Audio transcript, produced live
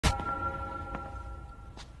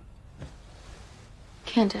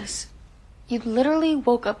Candace, you literally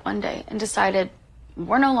woke up one day and decided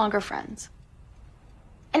we're no longer friends.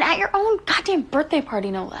 And at your own goddamn birthday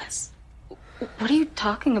party, no less. What are you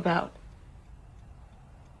talking about?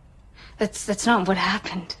 That's not what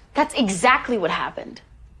happened. That's exactly what happened.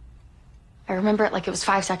 I remember it like it was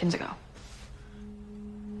 5 seconds ago.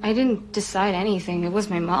 I didn't decide anything. It was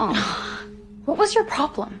my mom. What was your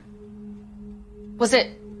problem? Was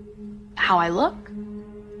it how I look?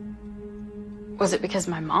 Was it because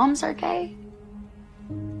my moms are gay?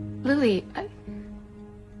 Lily,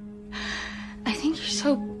 I think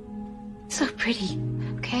you're so pretty,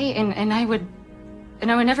 okay? And I would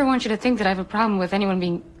never want you to think that I have a problem with anyone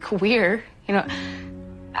being queer. You know,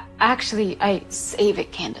 actually, Save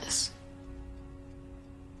it, Candace.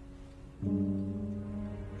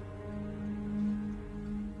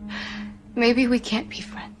 Maybe we can't be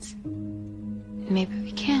friends. Maybe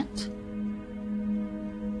we can't.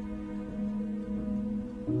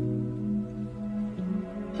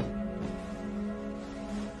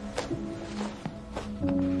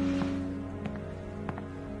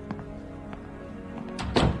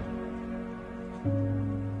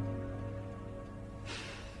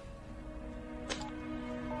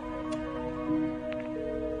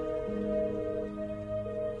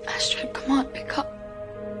 Astrid, come on, pick up.